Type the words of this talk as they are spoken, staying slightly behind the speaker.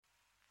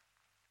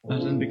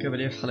اهلا بك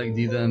بليا في حلقه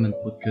جديده من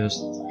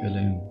بودكاست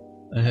كلام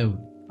قهاوي.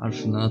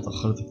 عارف ان انا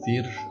اتاخرت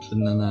كتير في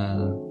ان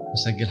انا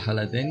اسجل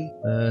حلقه تاني،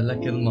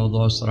 لكن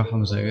الموضوع الصراحه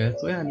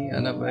مزاجات، ويعني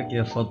انا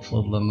باجي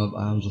افضفض لما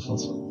ابقى عاوز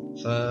افضفض.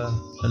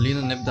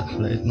 فخلينا نبدا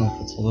حلقتنا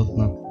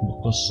وفضفضتنا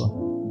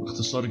بقصه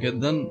باختصار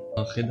جدا،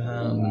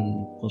 واخدها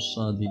من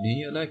قصه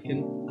دينيه،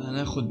 لكن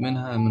هناخد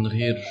منها من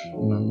غير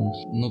ما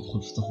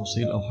ندخل في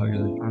تفاصيل او حاجه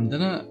زي.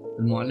 عندنا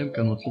المعلم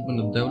كان مطلوب من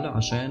الدوله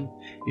عشان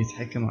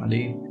يتحكم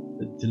عليه.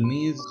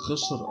 التلميذ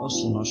خسر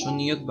أصلا عشان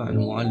يتبع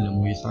المعلم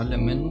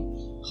ويتعلم منه،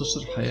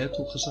 خسر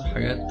حياته وخسر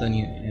حاجات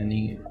تانية،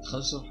 يعني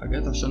خسر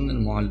حاجات عشان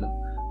المعلم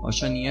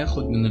وعشان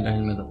ياخد من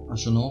العلم ده.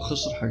 عشان هو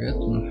خسر حاجات،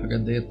 من الحاجات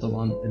ديت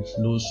طبعا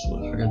الفلوس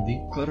والحاجات دي.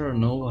 قرر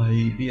ان هو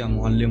هيبيع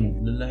معلمه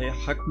للي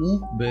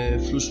هيحاكمه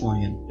بفلوس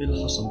معينة. ايه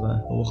اللي حصل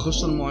بقى؟ هو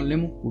خسر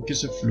معلمه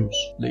وكسب فلوس،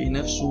 لقي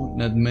نفسه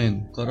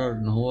ندمان. قرر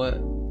ان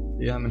هو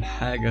يعمل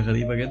حاجة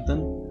غريبة جدا،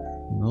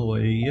 ان هو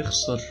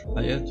يخسر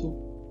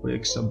حياته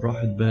ويكسب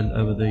راحة بال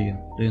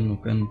أبدية، لأنه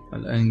كان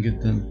قلقان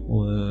جدا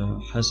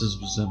وحاسس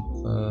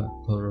بالذنب،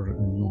 فقرر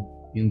إنه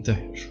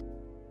ينتحر.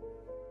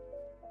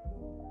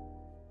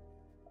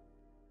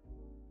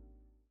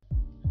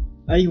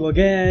 أيوة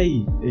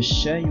جاي،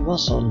 الشاي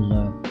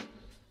وصل.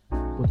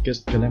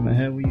 بودكاست كلام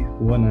قهاوي،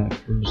 وأنا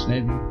كرولوس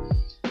نادي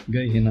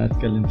جاي هنا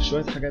أتكلم في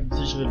شوية حاجات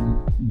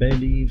بتشغل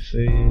بالي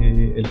في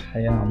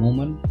الحياة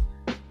عموما،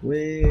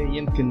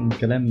 ويمكن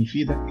كلام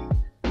يفيدك.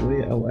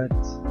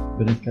 وأوقات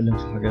بنتكلم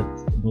في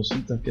حاجات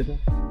بسيطة كده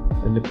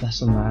اللي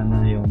بتحصل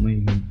معانا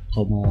يوميا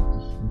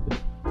كمواقف وكده.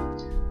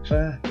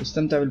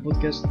 فاستمتع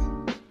بالبودكاست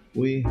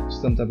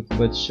واستمتع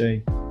بكوباية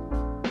الشاي،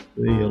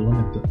 ويلا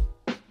نبدأ.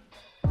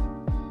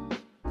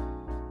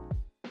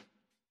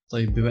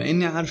 طيب، بما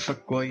اني عارفك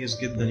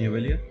كويس جدا يا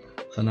بليا،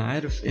 فانا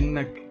عارف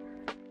انك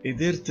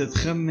قدرت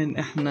تخمن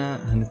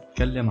احنا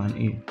هنتكلم عن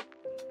ايه.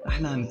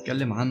 احنا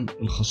هنتكلم عن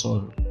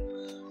الخسارة.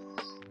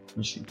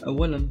 ماشي،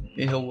 اولا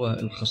ايه هو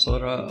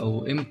الخسارة،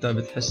 او امتى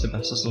بتحس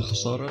باحساس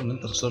الخسارة؟ ان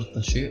انت خسرت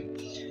شيء،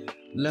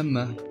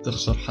 لما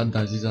تخسر حد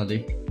عزيز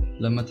عليك،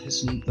 لما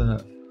تحس ان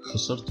انت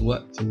خسرت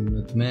وقت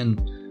وندمان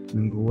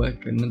من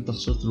جواك ان انت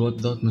خسرت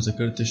الوقت ده، ما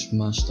ذاكرتش،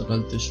 ما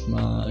اشتغلتش،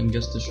 ما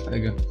انجزتش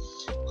حاجة،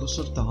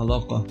 خسرت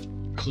علاقة،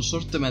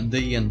 خسرت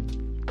ماديا.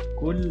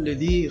 كل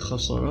دي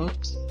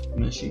خسارات،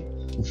 ماشي،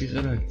 وفي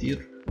غيرها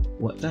كتير.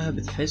 وقتها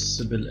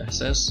بتحس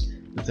بالاحساس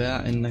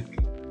بتاع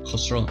انك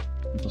خسران،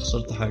 انت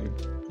خسرت حاجة.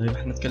 طيب،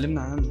 احنا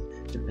اتكلمنا عن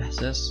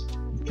الاحساس،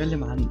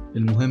 نتكلم عن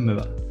المهم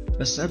بقى.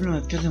 بس قبل ما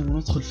نتكلم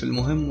وندخل في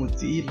المهم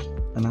والتقيل،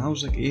 انا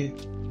عاوزك ايه؟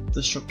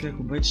 تشرب كده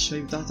كوبايه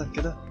الشاي بتاعتك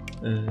كده،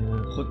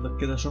 خد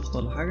لك كده شفطه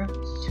ولا حاجه،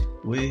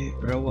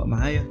 وروق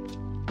معايا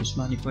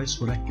واسمعني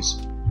كويس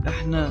وركز.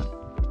 احنا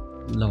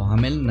لو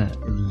عملنا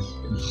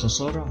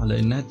الخساره على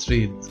انها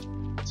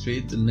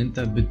تريد ان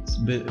انت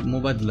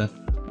مبادله،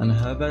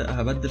 انا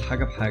هبدل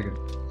حاجه بحاجه،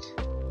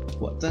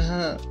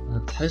 وقتها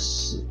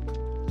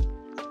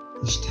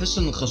مش هتحس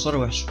ان الخساره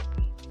وحشه.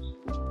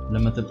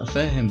 لما تبقى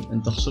فاهم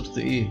انت خسرت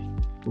ايه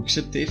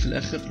وكسبت ايه في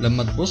الاخر،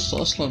 لما تبص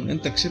اصلا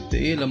انت كسبت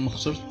ايه لما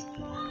خسرت،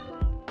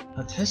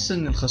 هتحس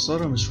ان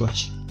الخسارة مش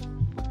وحشة،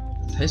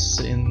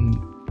 هتحس ان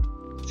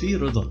في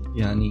رضا.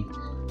 يعني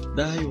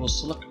ده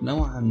هيوصلك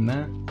نوعا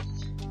ما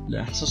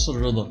لاحساس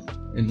الرضا،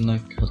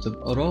 انك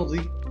هتبقى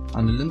راضي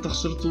عن اللي انت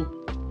خسرته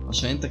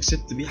عشان انت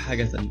كسبت بيه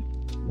حاجة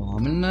تانية. لو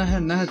عملناها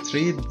انها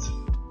تريد،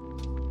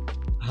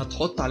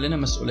 هتحط علينا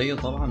مسؤولية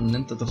طبعا ان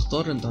انت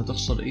تختار انت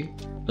هتخسر ايه،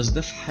 بس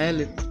ده في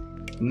حالة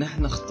ان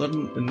احنا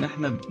اخترنا، ان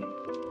احنا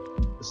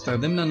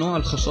استخدمنا نوع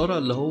الخسارة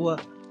اللي هو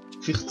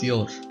في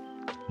اختيار.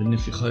 لان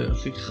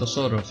في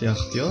خسارة فيها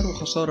اختيار،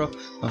 وخسارة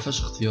ما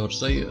فيهاش اختيار.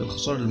 زي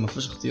الخسارة اللي ما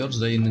فيهاش اختيار،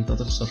 زي ان انت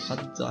تخسر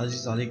حد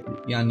عزيز عليك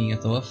يعني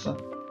يتوفى،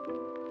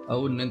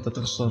 او ان انت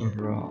تخسر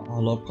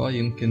علاقة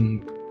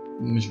يمكن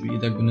مش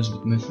بايدك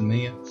بنسبة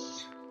 100%،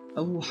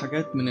 او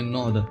حاجات من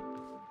النوع ده.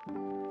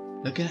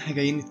 لكن احنا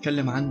جايين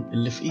نتكلم عن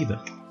اللي في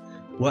ايدك،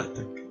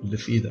 وقتك اللي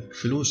في ايدك،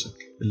 فلوسك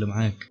اللي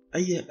معاك،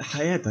 اي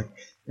حياتك.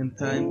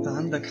 انت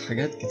عندك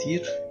حاجات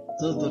كتير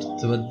تقدر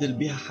تبدل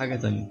بيها حاجة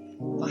تانية.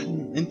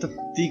 انت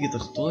بتيجي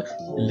تختار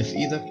اللي في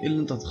ايدك، ايه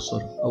اللي انت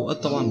هتخسره.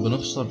 اوقات طبعا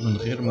بنخسر من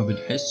غير ما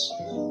بنحس،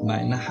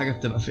 مع انها حاجة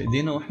بتبقى في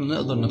ايدينا واحنا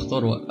نقدر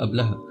نختار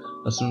قبلها،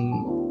 بس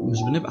مش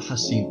بنبقى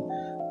حاسين.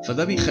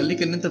 فده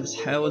بيخليك ان انت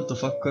بتحاول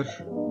تفكر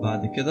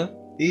بعد كده،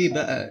 ايه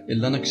بقى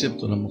اللي انا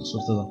كسبته لما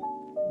خسرت ده.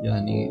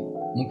 يعني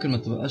ممكن ما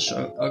تبقاش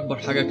اكبر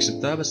حاجة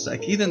كسبتها، بس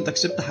اكيد انت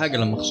كسبت حاجة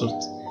لما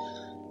خسرت.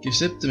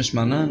 كسبت مش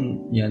معناها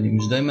يعني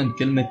مش دايما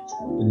كلمة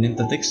ان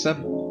انت تكسب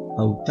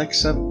او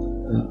تكسب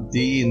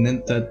دي ان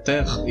انت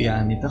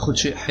تاخد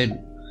شيء حلو.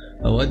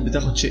 اوقات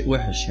بتاخد شيء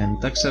وحش. يعني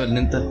تكسب ان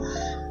انت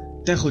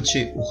تاخد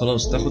شيء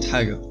وخلاص، تاخد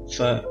حاجة.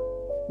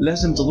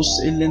 فلازم تبص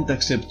ايه اللي انت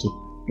كسبته،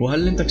 وهل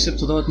اللي انت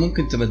كسبته دوت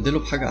ممكن تبدله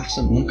بحاجة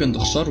احسن، ممكن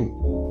تخسره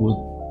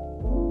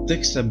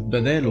وتكسب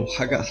بداله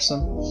حاجة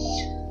احسن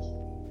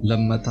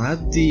لما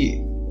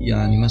تعدي.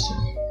 يعني مثلا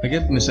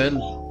هجيب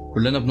مثال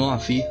كلنا بنقع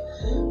فيه،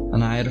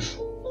 انا عارف،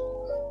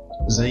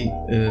 زي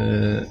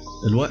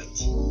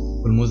الوقت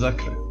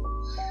والمذاكرة.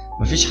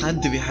 مفيش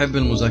حد بيحب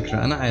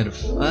المذاكرة، انا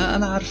عارف،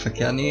 انا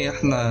عارفك، يعني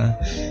احنا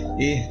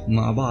ايه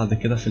مع بعض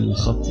كده في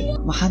الخط يعني.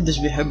 محدش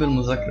بيحب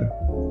المذاكرة،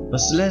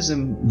 بس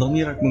لازم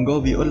ضميرك من جوه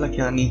بيقولك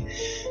يعني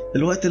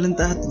الوقت اللي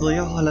انت قاعد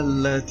تضيعه على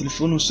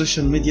التليفون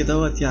والسوشيال ميديا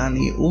دوت،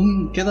 يعني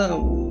قوم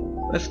كده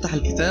افتح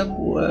الكتاب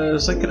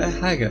وذاكر اي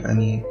حاجة،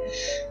 يعني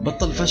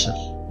بطل فشل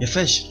يا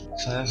فاشل.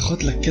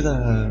 فخد لك كده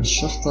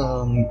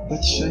الشفطة من كوباية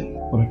الشاي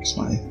وركز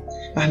معايا.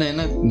 احنا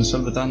هنا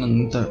المثال بتاعنا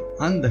ان انت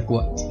عندك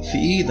وقت، في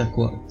ايدك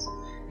وقت،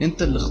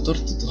 انت اللي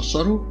اخترت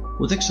تخسره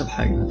وتكسب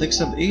حاجة.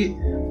 هتكسب ايه؟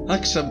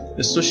 هكسب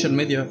السوشيال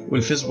ميديا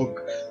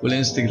والفيسبوك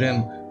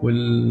والانستجرام،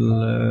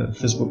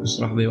 والفيسبوك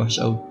الصراحة بيه وحش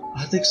قوي.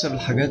 هتكسب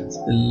الحاجات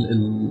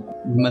اللي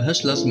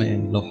ملهاش لازمة.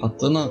 يعني لو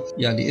حطينا،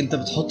 يعني انت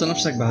بتحط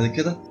نفسك بعد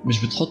كده،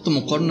 مش بتحط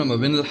مقارنة ما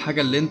بين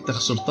الحاجة اللي انت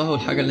خسرتها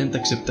والحاجة اللي انت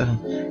كسبتها،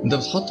 انت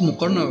بتحط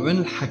مقارنة ما بين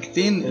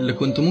الحاجتين اللي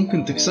كنت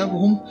ممكن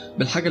تكسبهم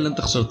بالحاجة اللي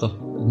انت خسرتها.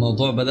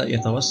 الموضوع بدأ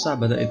يتوسع،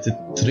 بدأت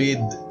التريد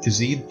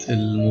تزيد،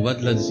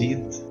 المبادلة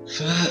تزيد.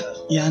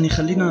 يعني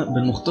خلينا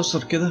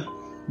بالمختصر كده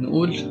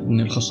نقول ان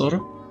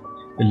الخسارة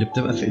اللي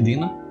بتبقى في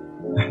ايدينا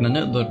احنا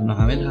نقدر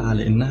نعملها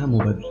على انها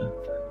مبادلة.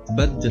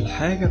 تبدل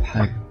حاجة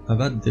بحاجة،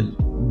 أبدل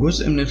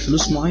جزء من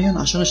الفلوس معين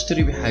عشان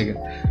اشتري بيه حاجة.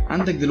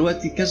 عندك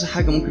دلوقتي كذا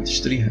حاجة ممكن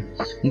تشتريها.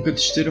 ممكن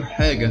تشتري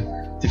حاجة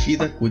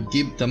تفيدك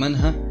وتجيب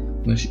تمنها،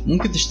 ماشي.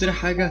 ممكن تشتري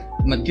حاجة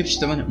ما تجيبش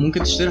تمنها.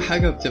 ممكن تشتري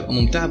حاجة بتبقى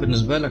ممتعة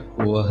بالنسبة لك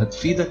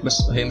وهتفيدك،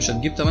 بس هي مش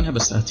هتجيب تمنها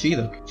بس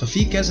هتفيدك.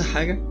 ففي كذا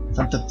حاجة،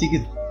 فانت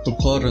بتيجي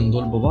تقارن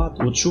دول ببعض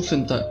وتشوف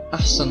انت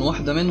احسن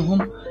واحدة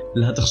منهم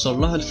اللي هتخسر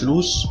لها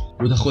الفلوس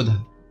وتاخدها.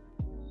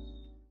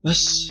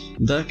 بس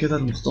ده كده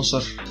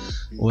المختصر.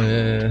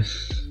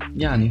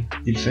 ويعني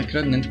دي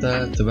الفكرة، ان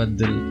انت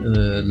تبدل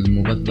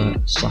المبادلة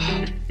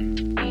الصح.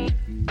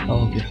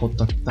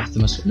 بيحطك تحت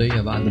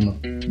مسؤولية بعد ما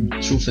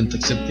تشوف انت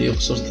كسبت ايه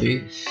وخسرت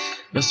ايه،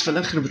 بس في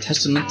الاخر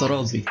بتحس ان انت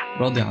راضي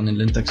عن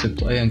اللي انت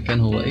كسبته ايا كان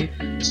هو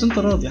ايه، بس انت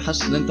راضي،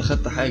 حاسس ان انت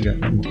خدت حاجة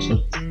لما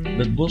خسرت.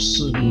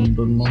 بتبص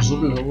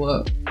بالمنظور اللي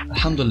هو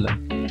الحمد لله،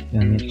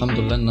 يعني الحمد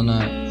لله ان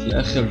انا في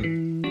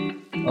الاخر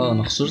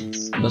انا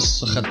خسرت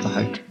بس خدت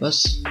حاجة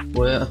بس.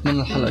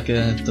 واتمنى الحلقة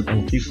كده تبقى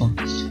لطيفة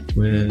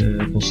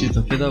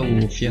وبسيطة كده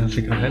وفيها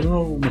فكرة حلوة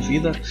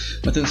ومفيدة.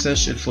 ما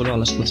تنساش الفولو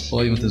على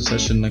سبوتيفاي، ما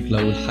تنساش انك لو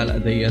الحلقة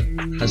ديت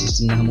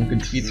حاسس انها ممكن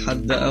تفيد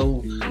حد،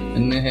 او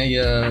ان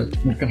هي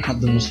ممكن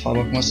حد من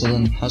اصحابك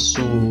مثلا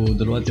حسوا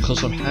دلوقتي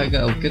خسر حاجة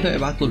او كده،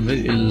 ابعت له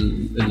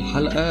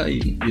الحلقة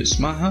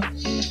يسمعها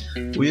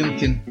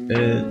ويمكن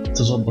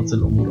تظبط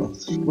الامور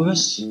اكتر.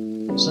 وبس،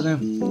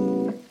 سلام.